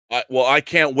Well, I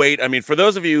can't wait. I mean, for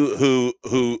those of you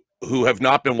who have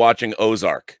not been watching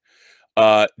Ozark,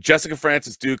 Jessica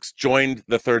Francis Dukes joined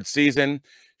the third season.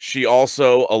 She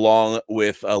also, along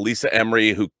with Lisa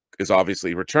Emery, who is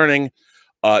obviously returning,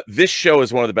 this show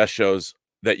is one of the best shows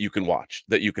that you can watch,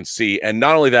 that you can see. And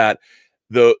not only that,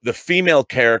 the female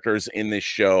characters in this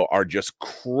show are just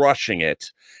crushing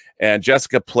it. And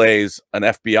Jessica plays an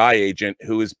FBI agent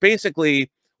who is basically,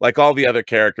 like all the other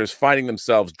characters, finding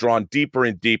themselves drawn deeper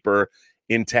and deeper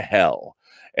into hell.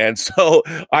 And so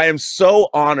I am so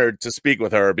honored to speak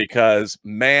with her because,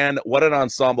 man, what an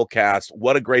ensemble cast.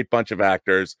 What a great bunch of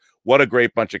actors. What a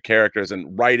great bunch of characters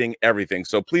and writing, everything.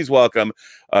 So please welcome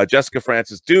Jessica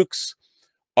Francis Dukes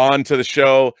on to the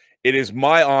show. It is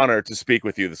my honor to speak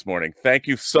with you this morning. Thank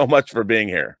you so much for being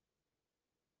here.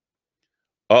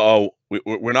 Uh-oh,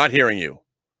 we're not hearing you.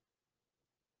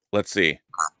 Let's see.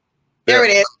 There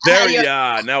it is.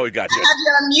 Yeah, now we got you. I had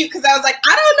you on mute because I was like,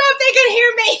 I don't know if they can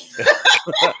hear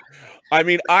me. I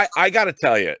mean, I got to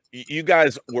tell you, you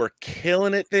guys were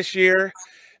killing it this year.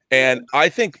 And I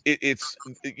think it's,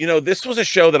 you know, this was a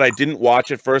show that I didn't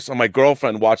watch at first. So my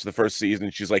girlfriend watched the first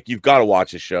season. She's like, you've got to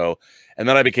watch this show. And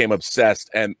then I became obsessed.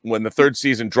 And when the third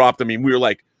season dropped, I mean, we were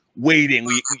like waiting.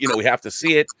 We have to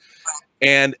see it.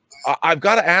 And I've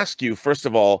got to ask you, first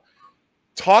of all,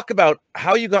 talk about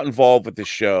how you got involved with this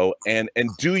show, and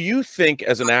do you think,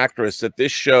 as an actress, that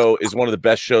this show is one of the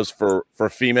best shows for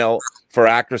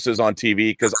actresses on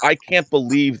TV? Because I can't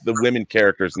believe the women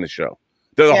characters in the show.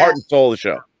 They're the heart and soul of the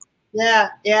show. Yeah.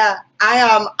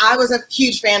 I was a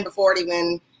huge fan before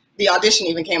the audition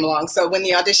even came along. So when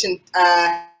the audition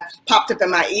popped up in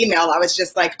my email, I was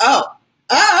just like, oh,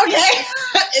 okay,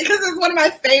 because it's one of my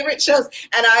favorite shows,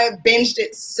 and I binged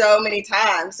it so many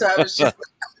times. So I was just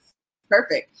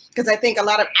perfect, because I think a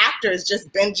lot of actors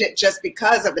just binge it just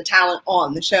because of the talent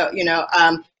on the show,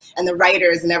 and the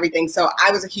writers and everything. So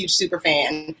I was a huge super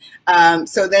fan.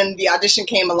 So then the audition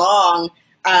came along,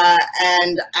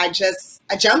 and I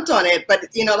jumped on it. But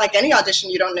like any audition,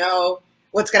 you don't know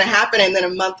what's going to happen. And then a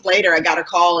month later, I got a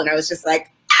call, and I was just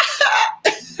like,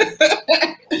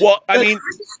 well, I mean,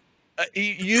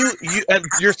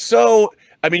 you're so.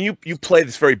 I mean, you play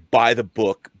this very by the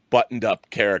book, buttoned up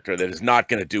character that is not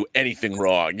going to do anything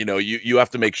wrong. You have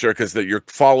to make sure, because that you're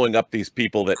following up these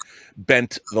people that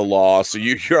bent the law. So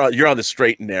you're on the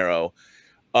straight and narrow.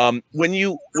 When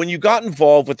you got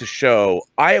involved with the show,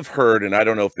 I have heard, and I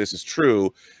don't know if this is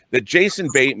true, that Jason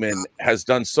Bateman has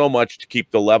done so much to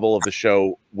keep the level of the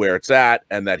show where it's at,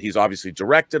 and that he's obviously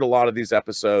directed a lot of these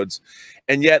episodes.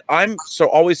 And yet I'm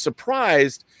always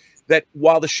surprised that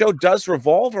while the show does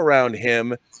revolve around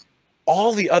him,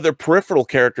 all the other peripheral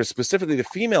characters, specifically the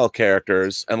female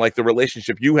characters, and like the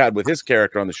relationship you had with his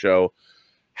character on the show,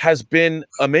 has been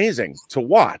amazing to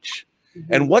watch.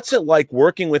 Mm-hmm. And what's it like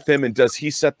working with him? And does he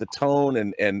set the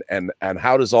tone? And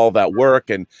how does all that work?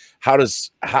 And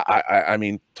I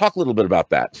mean, talk a little bit about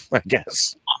that, I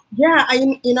guess. Yeah,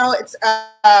 it's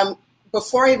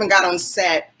before I even got on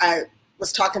set, I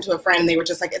was talking to a friend, and they were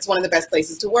just like, it's one of the best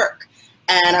places to work.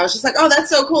 And I was just like, oh, that's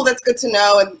so cool. That's good to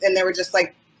know. And they were just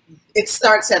like, it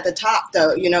starts at the top,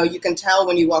 though. You can tell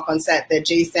when you walk on set that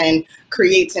Jason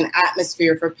creates an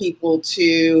atmosphere for people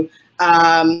to,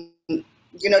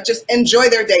 just enjoy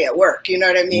their day at work. You know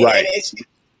what I mean? Right. And it's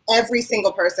every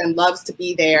single person loves to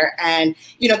be there. And,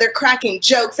 they're cracking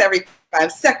jokes every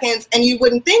 5 seconds. And you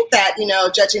wouldn't think that,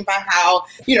 judging by how,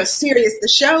 serious the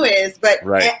show is. But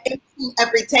right.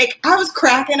 Every take, I was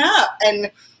cracking up.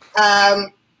 And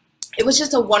it was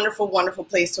just a wonderful, wonderful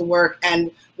place to work.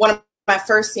 And one of my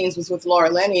first scenes was with Laura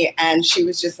Linney, and she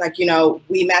was just like,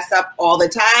 we mess up all the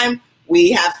time.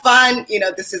 We have fun.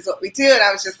 This is what we do. And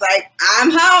I was just like, I'm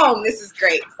home. This is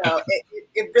great. So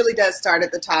it really does start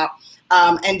at the top.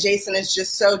 And Jason is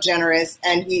just so generous,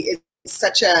 and he is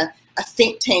such a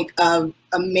think tank of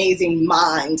amazing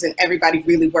minds, and everybody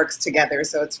really works together.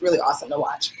 So it's really awesome to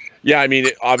watch. Yeah, I mean,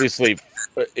 obviously,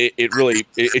 it really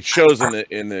shows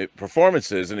in the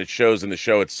performances, and it shows in the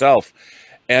show itself.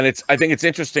 And I think it's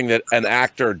interesting that an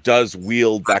actor does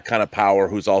wield that kind of power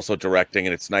who's also directing,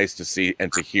 and it's nice to see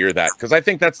and to hear that, because I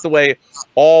think that's the way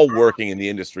all working in the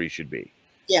industry should be.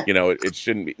 Yeah. It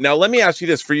shouldn't be. Now, let me ask you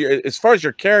this: for you, as far as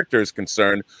your character is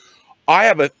concerned, I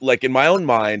have in my own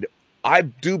mind, I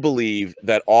do believe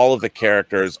that all of the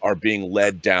characters are being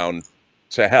led down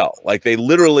to hell. Like, they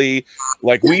literally,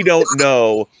 like, we don't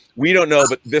know,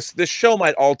 but this show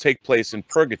might all take place in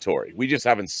purgatory. We just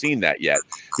haven't seen that yet,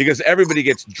 because everybody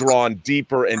gets drawn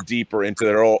deeper and deeper into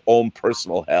their own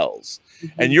personal hells.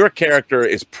 Mm-hmm. And your character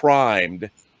is primed.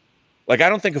 Like, I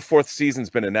don't think a 4th season's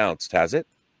been announced, has it?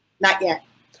 Not yet.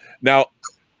 Now,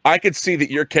 I could see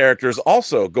that your character is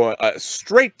also going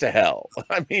straight to hell.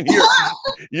 I mean,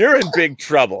 you're in big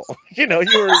trouble. You know,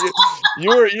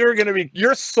 you're going to be,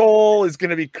 your soul is going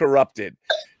to be corrupted.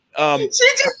 She's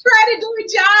just trying to do a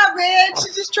job, man.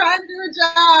 She's just trying to do a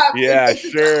job. Yeah,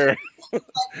 sure.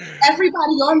 Everybody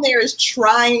on there is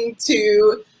trying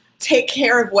to take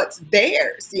care of what's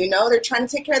theirs. You know, they're trying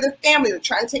to take care of their family. They're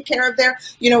trying to take care of their,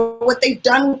 you know, what they've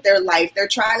done with their life. They're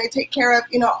trying to take care of,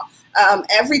 you know,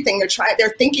 everything.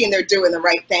 They're thinking they're doing the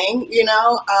right thing, you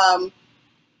know.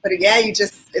 But yeah,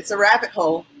 it's a rabbit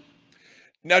hole.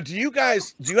 Now, do you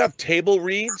have table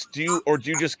reads? Do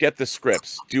you just get the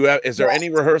scripts? Is there any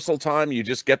rehearsal time? You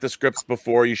just get the scripts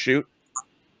before you shoot?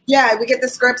 Yeah, we get the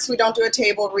scripts. We don't do a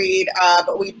table read,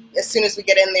 but as soon as we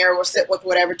get in there, we'll sit with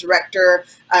whatever director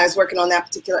is working on that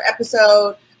particular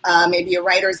episode. Maybe a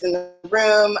writer's in the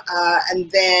room, and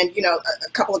then, you know,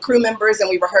 a couple of crew members, and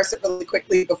we rehearse it really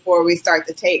quickly before we start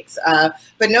the takes.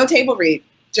 But no table read,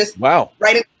 just right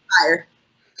in the fire.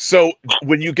 So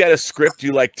when you get a script,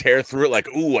 you like tear through it like,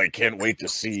 ooh, I can't wait to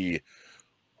see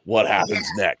what happens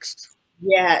next.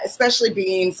 Yeah, especially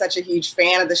being such a huge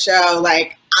fan of the show.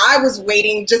 Like, I was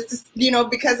waiting just to, you know,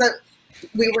 because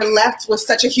we were left with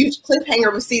such a huge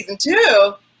cliffhanger with season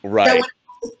 2. Right. That when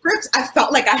I the scripts, I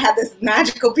felt like I had this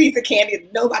magical piece of candy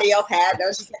that nobody else had. And I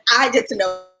was just like, I get to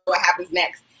know what happens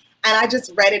next. And I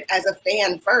just read it as a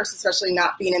fan first, especially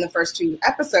not being in the first 2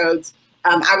 episodes.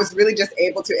 I was really just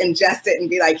able to ingest it and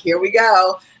be like, here we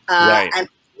go. And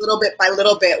little bit by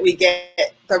little bit, we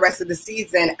get the rest of the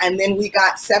season. And then we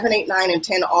got 7, 8, 9, and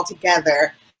 10 all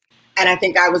together. And I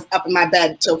think I was up in my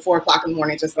bed till 4 o'clock in the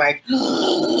morning, just like,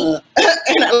 and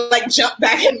I like jumped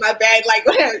back in my bed. Like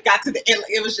when I got to the end,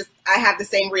 it was just, I have the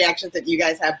same reactions that you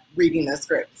guys have reading the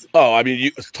scripts. Oh, I mean, you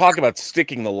talk about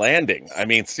sticking the landing. I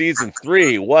mean, season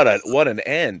 3, what an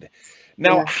end.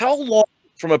 Now, how long,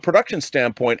 from a production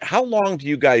standpoint, how long do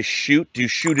you guys shoot? Do you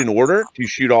shoot in order? Do you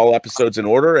shoot all episodes in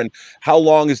order? And how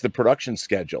long is the production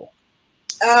schedule?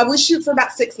 We shoot for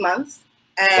about 6 months,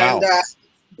 and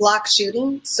block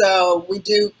shooting. So we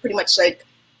do pretty much like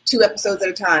 2 episodes at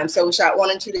a time. So we shot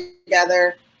 1 and 2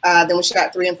 together. Then we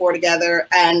shot 3 and 4 together.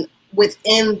 And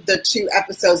within the 2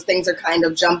 episodes, things are kind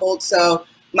of jumbled. So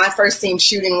my first scene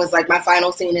shooting was like my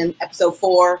final scene in episode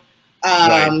 4.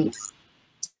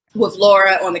 With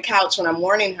Laura on the couch when I'm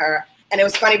warning her. And it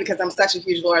was funny because I'm such a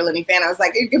huge Laura Linney fan. I was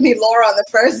like, you give me Laura on the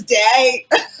first day.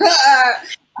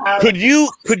 Could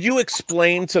you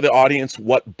explain to the audience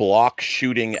what block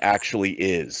shooting actually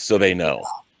is so they know?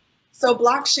 So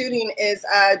block shooting is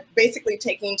basically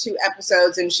taking 2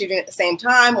 episodes and shooting at the same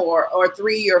time, or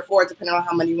 3 or 4, depending on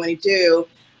how many you want to do.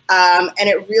 And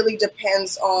it really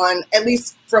depends on, at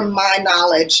least from my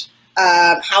knowledge,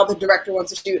 how the director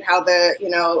wants to shoot, how the, you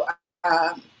know,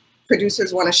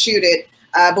 producers want to shoot it.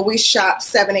 But we shot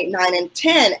 7, 8, 9, and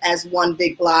 10 as one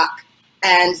big block.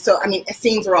 And so, I mean,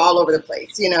 scenes are all over the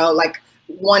place, you know, like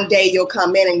one day you'll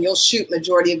come in and you'll shoot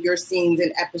majority of your scenes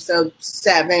in episode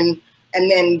 7,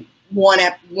 and then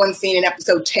one scene in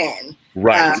episode 10.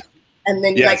 Right. And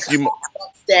then you come the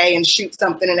next day and shoot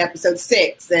something in episode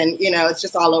 6. And, you know, it's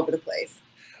just all over the place.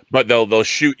 But they'll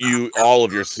shoot you all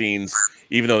of your scenes,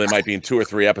 even though they might be in 2 or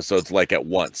 3 episodes, like at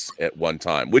one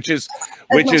time, which is,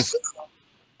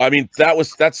 I mean,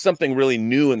 that's something really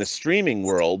new in the streaming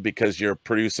world, because you're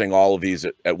producing all of these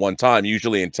at one time.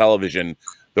 Usually in television,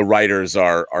 the writers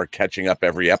are catching up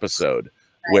every episode,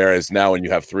 whereas now when you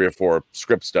have 3 or 4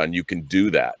 scripts done, you can do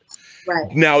that.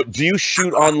 Right. Now, do you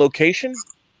shoot on location?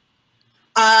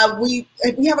 We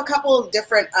have a couple of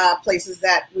different places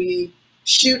that we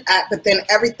shoot at, but then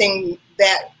everything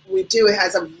that we do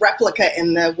has a replica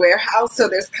in the warehouse. So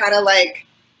there's kind of like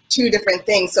 2 different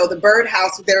things. So the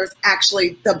birdhouse, there's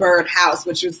actually the birdhouse,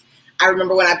 which was, I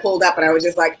remember when I pulled up and I was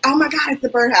just like, oh my God, it's the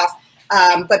birdhouse.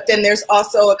 But then there's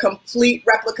also a complete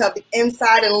replica of the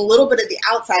inside and a little bit of the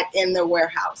outside in the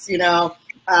warehouse, you know,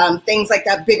 things like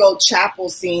that big old chapel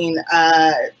scene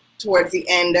towards the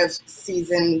end of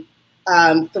season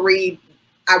 3.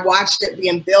 I watched it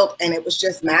being built, and it was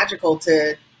just magical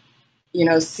to, you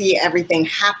know, see everything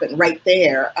happen right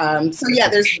there. So yeah,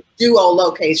 there's duo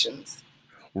locations.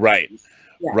 Right.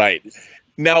 Yeah. Right.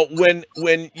 Now, when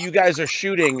you guys are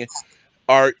shooting,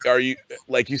 are you,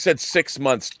 like you said, 6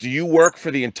 months, do you work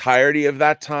for the entirety of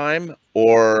that time,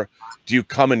 or do you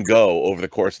come and go over the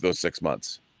course of those 6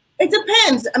 months? It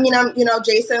depends. I mean, you know,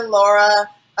 Jason, Laura,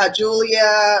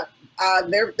 Julia,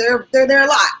 they're there a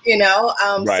lot, you know.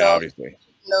 Right, so obviously.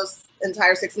 Those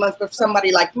entire 6 months, but for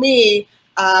somebody like me,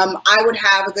 I would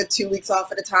have a good 2 weeks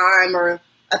off at a time, or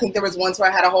I think there was once where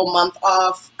I had a whole month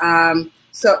off.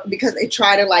 So because they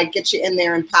try to like get you in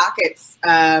there in pockets,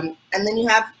 and then you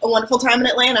have a wonderful time in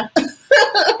Atlanta.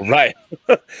 Right.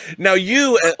 Now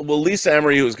you, well, Lisa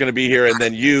Emery, who was going to be here, and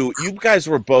then you guys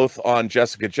were both on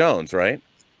Jessica Jones, right?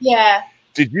 Yeah.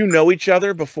 Did you know each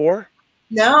other before?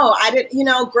 No, I didn't. You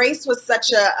know, Grace was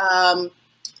such a,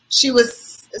 she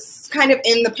was kind of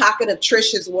in the pocket of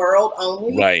Trisha's world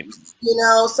only. Right. You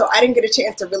know, so I didn't get a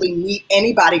chance to really meet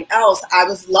anybody else. I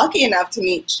was lucky enough to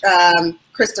meet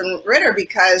Kristen Ritter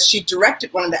because she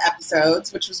directed one of the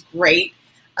episodes, which was great.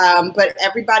 But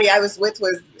everybody I was with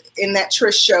was in that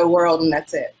Trish show world, and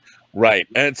that's it. Right.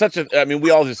 And it's such a, I mean,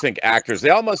 we all just think actors, they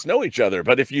all must know each other.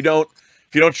 But if you don't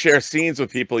share scenes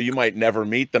with people, you might never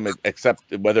meet them, except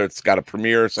whether it's got a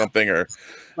premiere or something, or,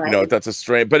 right. You know, that's a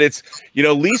strange, but it's, you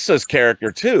know, Lisa's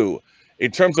character too,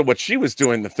 in terms of what she was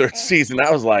doing the third season,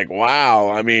 I was like, wow.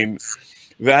 I mean,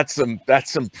 that's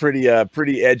some pretty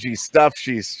edgy stuff.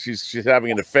 She's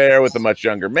having an affair with a much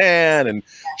younger man, and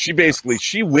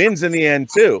she wins in the end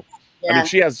too. Yeah. I mean,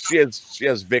 she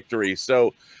has victory.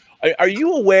 So are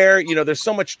you aware, you know, there's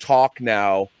so much talk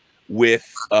now with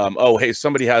oh, hey,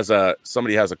 somebody has a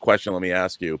question. Let me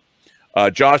ask you.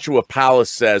 Joshua Palace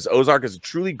says Ozark is a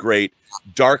truly great,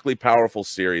 darkly powerful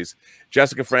series.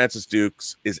 Jessica Francis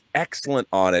Dukes is excellent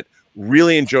on it.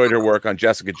 Really enjoyed her work on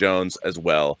Jessica Jones as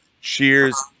well.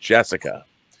 Cheers, Jessica.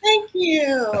 Thank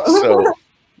you.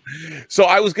 So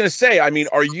I was going to say, I mean,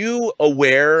 are you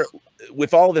aware,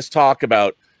 with all this talk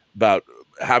about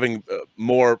having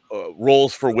more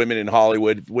roles for women in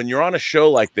Hollywood, when you're on a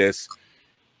show like this,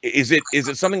 is it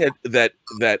something that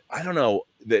I don't know,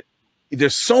 that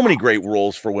there's so many great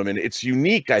roles for women. It's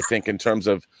unique, I think, in terms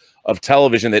of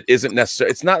television, that isn't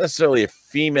necessarily, it's not necessarily a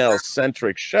female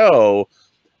centric show,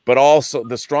 but also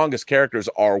the strongest characters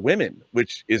are women,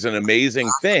 which is an amazing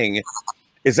thing.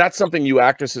 Is that something you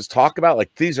actresses talk about?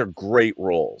 Like, these are great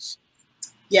roles.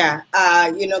 Yeah.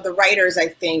 You know, the writers, I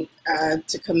think,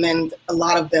 to commend a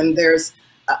lot of them, there's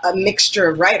a mixture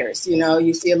of writers. You know,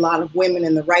 you see a lot of women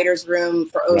in the writer's room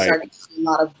for Ozark, right. You see a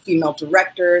lot of female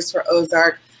directors for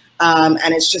Ozark.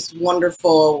 And it's just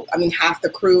wonderful. I mean, half the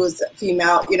crew is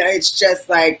female. You know, it's just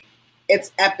like,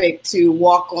 it's epic to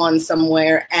walk on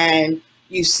somewhere and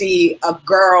you see a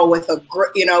girl with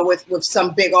you know, with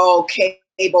some big old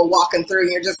cable walking through,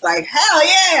 and you're just like, hell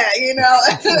yeah, you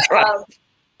know.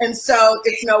 And so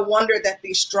it's no wonder that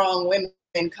these strong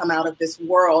women come out of this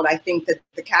world. I think that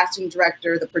the casting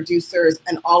director, the producers,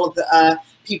 and all of the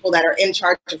people that are in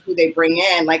charge of who they bring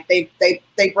in, like they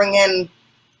bring in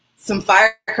some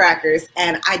firecrackers,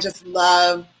 and I just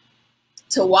love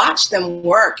to watch them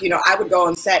work. You know, I would go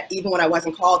on set even when I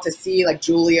wasn't called to see like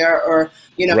Julia or,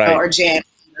 you know, right. or Jan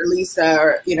or Lisa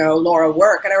or, you know, Laura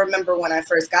work. And I remember when I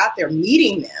first got there,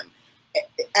 meeting them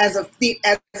as a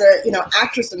you know,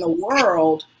 actress in the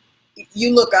world.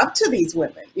 You look up to these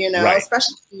women, you know, right.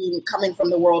 especially coming from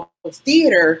the world of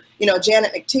theater. You know,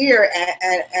 Janet McTeer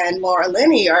and Laura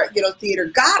Linney are, you know, theater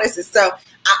goddesses. So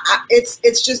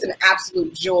it's just an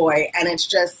absolute joy, and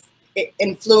it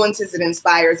influences, it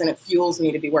inspires, and it fuels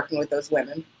me to be working with those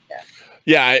women.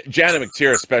 Yeah, Janet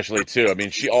McTeer especially too. I mean,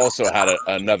 she also had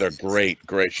another great.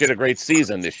 She had a great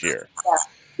season this year.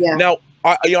 Yeah. Now,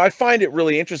 you know, I find it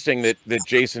really interesting that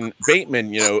Jason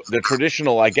Bateman, you know, the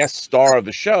traditional, I guess, star of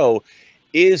the show,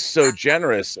 is so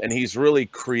generous, and he's really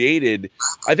created.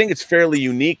 I think it's fairly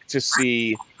unique to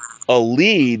see a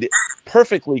lead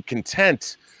perfectly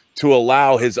content to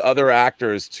allow his other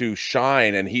actors to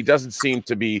shine, and he doesn't seem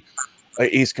to be.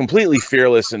 He's completely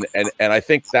fearless, and I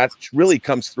think that really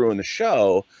comes through in the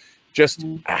show, just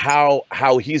how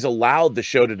he's allowed the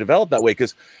show to develop that way.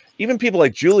 Because even people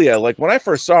like Julia, like when I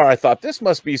first saw her, I thought this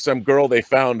must be some girl they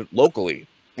found locally.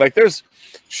 Like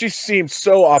she seems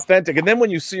so authentic. And then when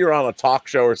you see her on a talk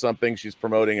show or something, she's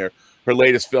promoting her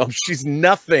latest film, she's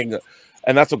nothing.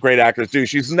 And that's what great actors do.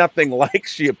 She's nothing like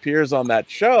she appears on that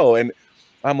show. And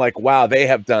I'm like, wow, they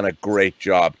have done a great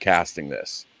job casting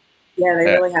this. Yeah, they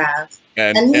really have.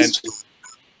 And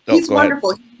he's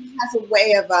wonderful. He has a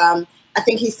way of, I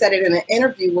think he said it in an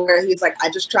interview where he's like, I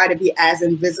just try to be as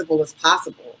invisible as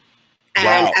possible.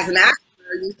 And as an actor,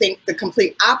 you think the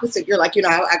complete opposite. You're like, you know,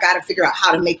 I got to figure out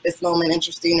how to make this moment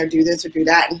interesting or do this or do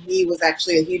that. And he was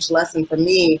actually a huge lesson for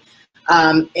me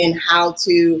in how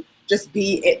to just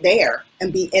be there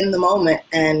and be in the moment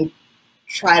and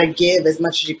try to give as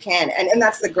much as you can. And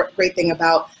that's the great thing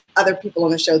about other people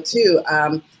on the show too.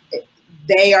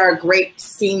 They are great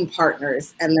scene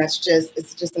partners, and it's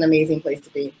just an amazing place to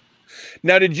be.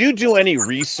 Now, did you do any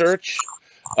research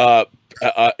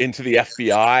into the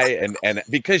FBI, and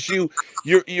because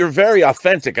you're very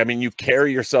authentic? I mean, you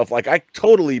carry yourself like, I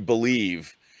totally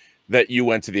believe that you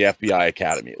went to the FBI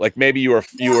Academy? Like maybe you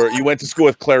went to school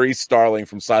with Clarice Starling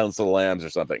from Silence of the Lambs or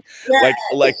something. Yeah.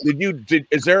 Like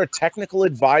is there a technical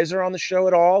advisor on the show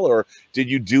at all, or did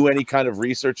you do any kind of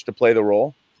research to play the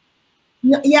role?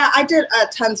 Yeah, I did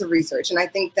tons of research, and I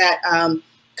think that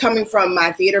coming from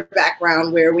my theater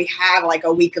background, where we have like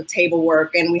a week of table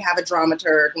work, and we have a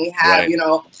dramaturg, and we have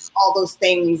all those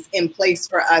things in place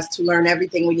for us to learn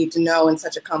everything we need to know in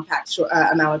such a compact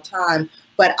amount of time.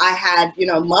 But I had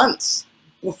months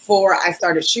before I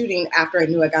started shooting, after I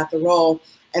knew I got the role,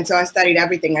 and so I studied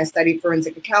everything. I studied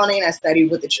forensic accounting. I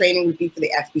studied what the training would be for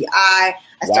the FBI. I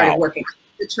started working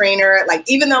the trainer. Like,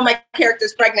 even though my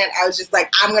character's pregnant, I was just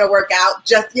like, I'm going to work out,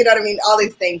 just, all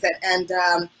these things. And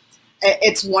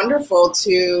it's wonderful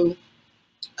to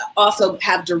also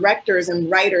have directors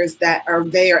and writers that are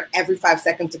there every 5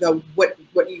 seconds to go,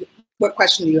 what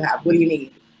question do you have? What do you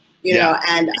need? You know,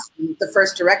 and the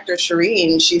first director,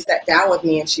 Shireen, she sat down with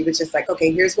me and she was just like,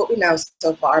 okay, here's what we know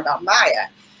so far about Maya.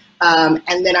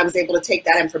 And then I was able to take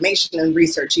that information and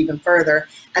research even further.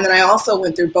 And then I also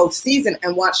went through both seasons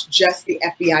and watched just the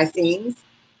FBI scenes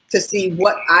to see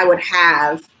what I would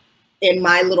have in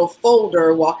my little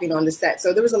folder walking on the set.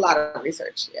 So there was a lot of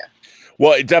research. Yeah.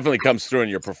 Well, it definitely comes through in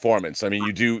your performance. I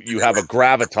mean, you have a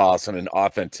gravitas and an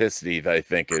authenticity that I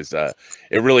think is it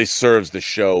really serves the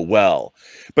show well.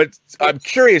 But I'm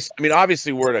curious. I mean,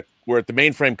 obviously we're at the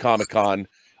Mainframe Comic-Con.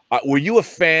 Were you a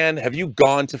fan? Have you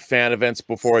gone to fan events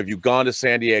before? Have you gone to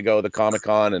San Diego, the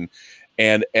Comic-Con,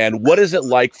 and what is it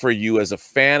like for you as a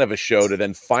fan of a show to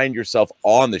then find yourself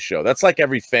on the show? That's like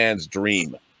every fan's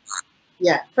dream.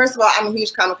 Yeah. First of all, I'm a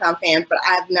huge Comic-Con fan, but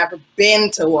I've never been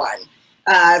to one.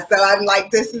 So I'm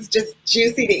like, this is just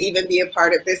juicy to even be a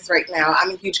part of this right now. I'm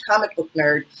a huge comic book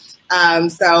nerd.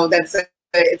 So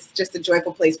it's just a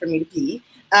joyful place for me to be.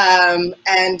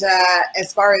 And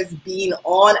as far as being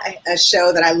on a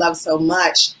show that I love so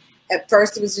much, at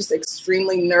first it was just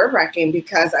extremely nerve-wracking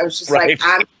because I was just like,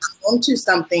 I'm into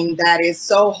something that is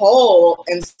so whole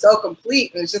and so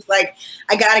complete. And it's just like,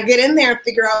 I got to get in there and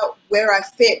figure out where I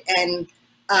fit. And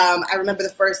I remember the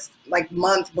first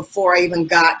month before I even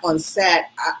got on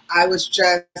set, I was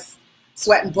just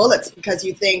sweating bullets because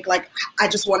you think I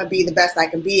just want to be the best I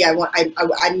can be.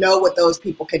 I know what those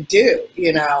people could do,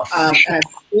 and I've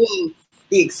seen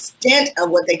the extent of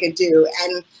what they could do.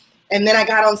 And then I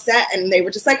got on set and they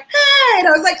were just like, hey, and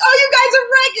I was like, oh, you guys are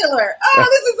regular. Oh,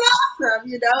 this is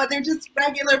awesome. And they're just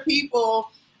regular people.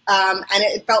 And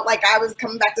it felt like I was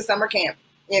coming back to summer camp,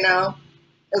 it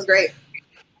was great.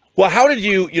 Well, how did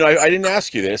you, I didn't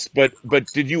ask you this, but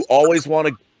did you always want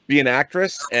to be an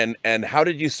actress, and how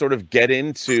did you sort of get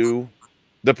into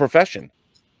the profession?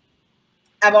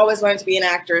 I've always wanted to be an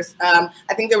actress. I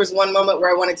think there was one moment where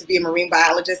I wanted to be a marine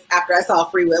biologist after I saw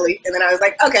Free Willy, and then I was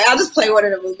like, okay, I'll just play one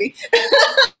in a movie.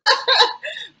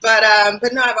 But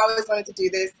no, I've always wanted to do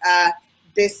this.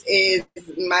 This is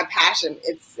my passion.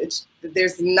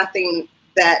 There's nothing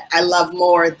that I love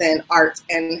more than art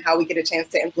and how we get a chance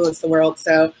to influence the world.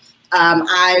 So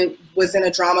I was in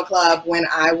a drama club when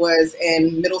I was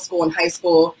in middle school and high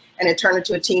school, and it turned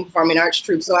into a teen performing arts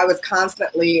troupe. So I was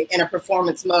constantly in a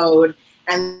performance mode,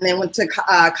 and then went to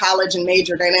college and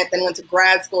majored in it, then went to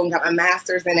grad school and got my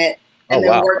master's in it, and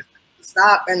then worked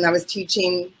stop. And I was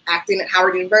teaching acting at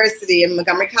Howard University and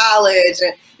Montgomery College,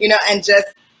 and, and just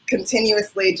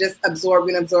continuously just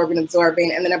absorbing. And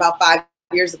then about 5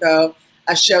 years ago,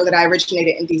 a show that I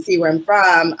originated in DC, where I'm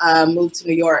from, moved to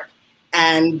New York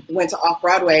and went to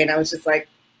Off-Broadway. And I was just like,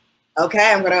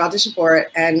 okay, I'm going to audition for it.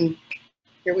 And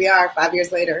here we are 5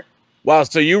 years later. Wow.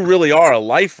 So you really are a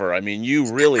lifer. I mean,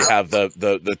 you really have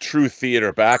the true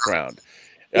theater background.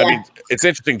 I mean, it's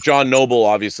interesting. John Noble,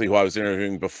 obviously, who I was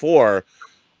interviewing before,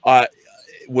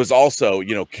 was also,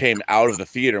 came out of the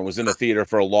theater and was in the theater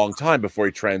for a long time before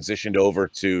he transitioned over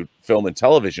to film and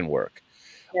television work.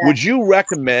 Yeah. Would you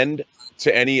recommend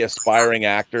to any aspiring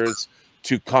actors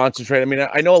to concentrate? I mean,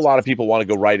 I know a lot of people want to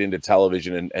go right into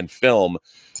television and film,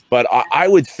 but I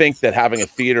would think that having a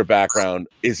theater background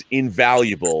is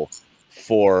invaluable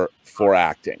for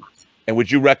acting. And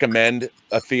would you recommend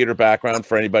a theater background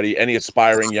for any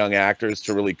aspiring young actors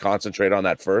to really concentrate on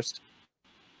that first?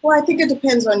 Well, I think it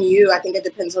depends on you. I think it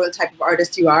depends on the type of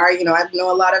artist you are. I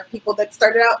know a lot of people that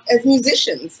started out as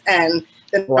musicians and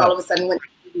then all of a sudden went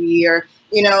to TV or,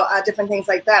 different things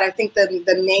like that. I think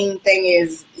the main thing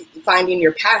is finding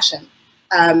your passion,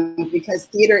 because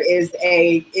theater is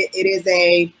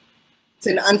it's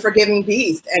an unforgiving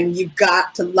beast, and you've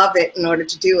got to love it in order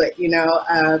to do it,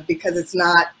 because it's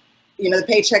not, you know, the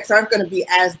paychecks aren't going to be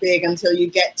as big until you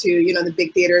get to, you know, the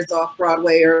big theaters off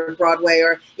Broadway,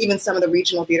 or even some of the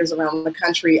regional theaters around the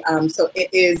country. So it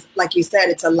is, like you said,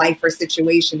 it's a lifer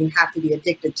situation. You have to be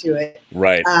addicted to it.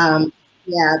 Right.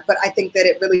 Yeah, but I think that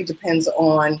it really depends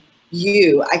on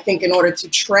you. I think in order to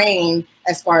train,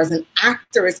 as far as an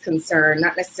actor is concerned,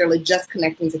 not necessarily just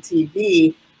connecting to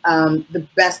TV, the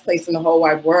best place in the whole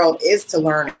wide world is to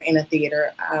learn in a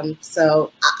theater.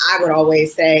 So I would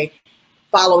always say,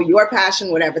 follow your passion,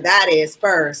 whatever that is,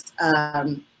 first.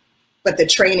 But the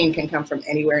training can come from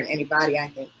anywhere and anybody, I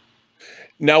think.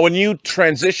 Now, when you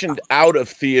transitioned out of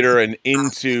theater and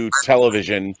into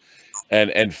television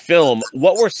and film,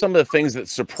 what were some of the things that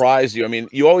surprised you? I mean,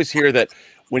 you always hear that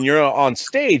when you're on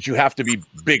stage, you have to be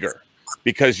bigger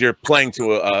because you're playing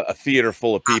to a theater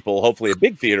full of people, hopefully a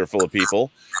big theater full of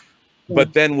people.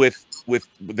 But then with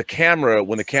the camera,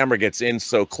 when the camera gets in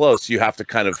so close, you have to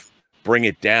kind of bring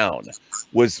it down.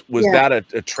 Was that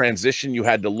a transition you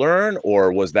had to learn,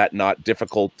 or was that not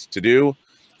difficult to do?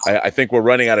 I think we're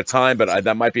running out of time, but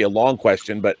that might be a long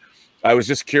question. But I was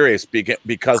just curious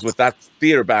because with that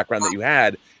theater background that you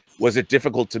had, was it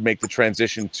difficult to make the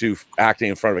transition to acting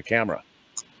in front of a camera?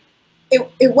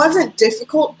 It wasn't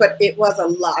difficult, but it was a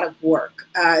lot of work.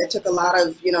 It took a lot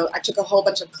of, you know, I took a whole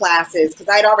bunch of classes because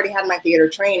I'd already had my theater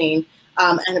training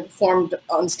and I performed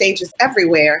on stages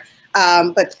everywhere.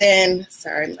 But then,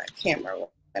 sorry, my camera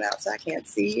went out, so I can't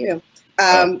see you.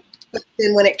 But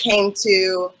then when it came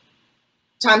to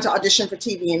time to audition for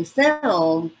TV and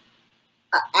film,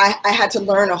 I had to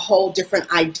learn a whole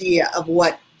different idea of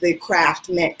what the craft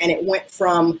meant. And it went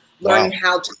from learning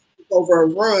how to take over a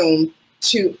room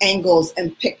to angles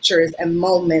and pictures and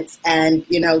moments and,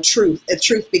 you know, truth. The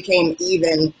truth became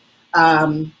even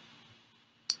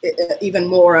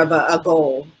more of a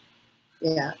goal.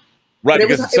 Yeah. Right,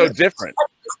 because it's so different.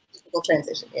 Difficult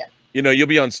transition, yeah. You know, you'll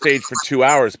be on stage for 2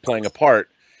 hours playing a part,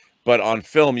 but on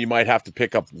film you might have to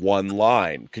pick up one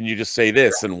line. Can you just say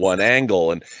this in one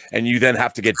angle? And you then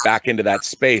have to get back into that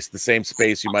space, the same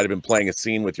space you might have been playing a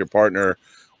scene with your partner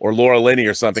or Laura Linney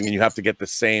or something, and you have to get the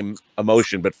same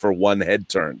emotion, but for one head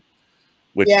turn,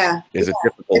 which is a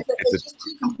difficult. It's just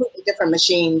two completely different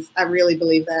machines. I really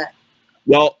believe that.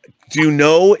 Well, do you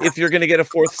know if you're going to get a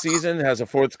fourth season? Has a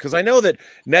fourth? Because I know that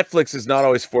Netflix is not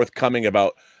always forthcoming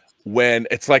about when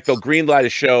it's like they'll greenlight a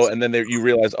show and then you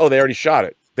realize, oh, they already shot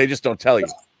it. They just don't tell you.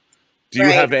 Do you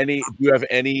have any? Do you have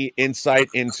any insight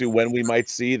into when we might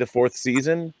see the fourth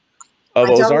season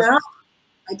of Ozark?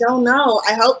 I don't know.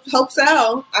 I hope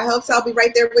so. I hope so. I'll be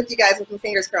right there with you guys with my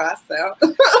fingers crossed. So.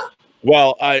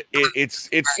 Well, it's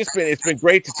been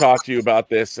great to talk to you about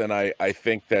this, and I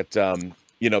think that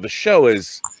you know, the show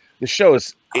is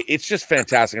it's just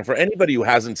fantastic. And for anybody who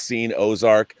hasn't seen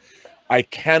Ozark, I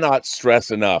cannot stress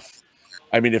enough.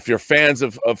 I mean, if you're fans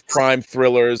of crime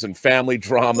thrillers and family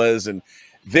dramas, and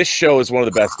this show is one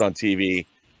of the best on TV.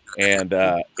 And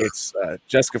it's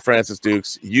Jessica Francis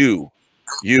Dukes. You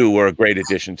were a great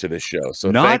addition to this show.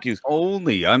 So thank you.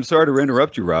 I'm sorry to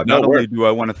interrupt you, Rob. Not only do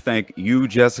I want to thank you,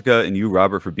 Jessica, and you,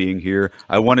 Robert, for being here,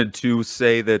 I wanted to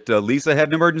say that Lisa had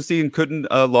an emergency and couldn't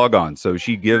log on. So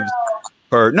she gives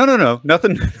her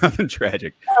nothing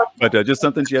tragic, but just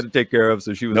something she had to take care of.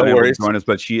 So she was able to join us,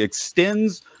 but she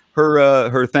extends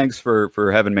her thanks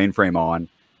for having Mainframe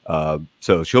on.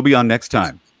 So she'll be on next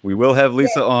time. We will have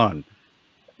Lisa on.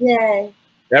 Yay.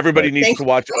 Everybody needs to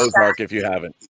watch Ozark if you haven't.